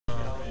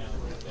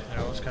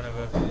kind of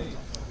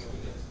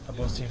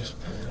both teams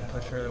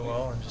played fairly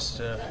well, and just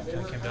kind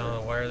of came down to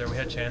the wire there. We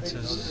had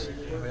chances.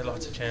 We had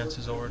lots of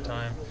chances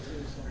overtime,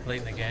 late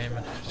in the game,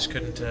 and just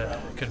couldn't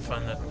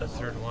find that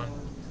third one.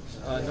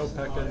 No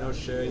Pekka, no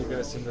Shea. You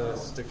guys seem to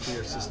stick to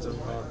your system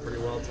pretty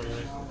well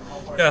tonight.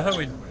 Yeah, I thought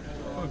we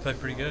played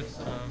pretty good.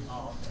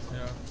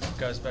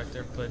 Guys back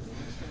there played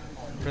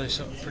pretty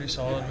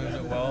solid, moved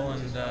it well,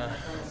 and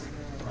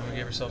we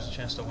gave ourselves a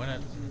chance to win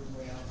it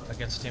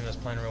against a team that's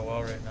playing real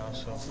well right now.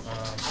 So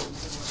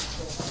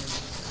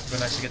it'd be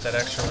nice to get that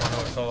extra one. I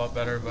know it felt a lot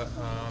better, but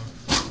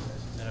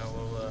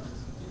we'll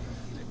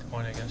take the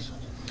point, I guess.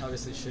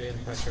 Obviously, Shea and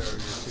Pekka are your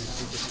two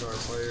superstar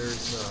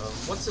players.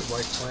 What's it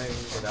like playing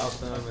without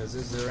them? Is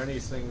there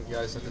anything you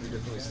guys have to do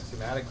differently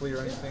schematically or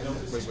anything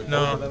with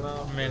No, both of them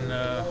out? I mean,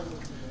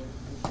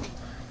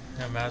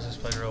 Maz has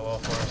played real well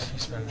for us.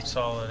 He's been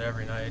solid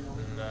every night,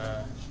 and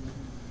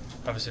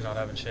obviously not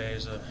having Shea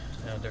is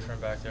different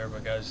back there.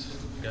 But guys,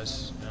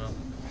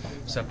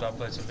 stepped up,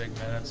 played some big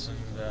minutes, and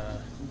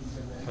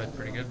played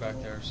pretty good back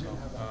there. So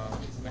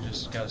we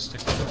just got to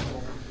stick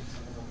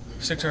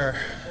to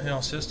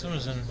our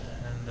systems, and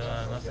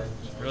nothing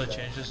really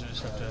changes. We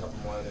just have to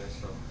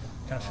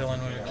kind of fill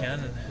in when we can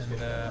and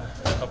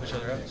help each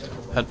other out.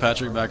 Had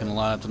Patrick back in the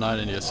lineup tonight,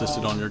 and he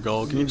assisted on your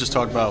goal. Can you just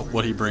talk about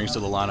what he brings to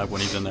the lineup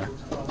when he's in there?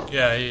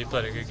 Yeah, he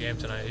played a good game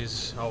tonight.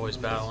 He's always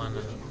battling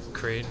and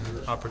creating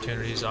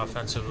opportunities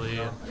offensively,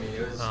 and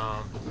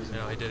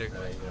he did it. He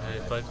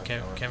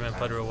came in and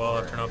played real well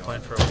after not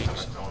playing for a week.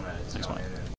 So. Thanks, Mike.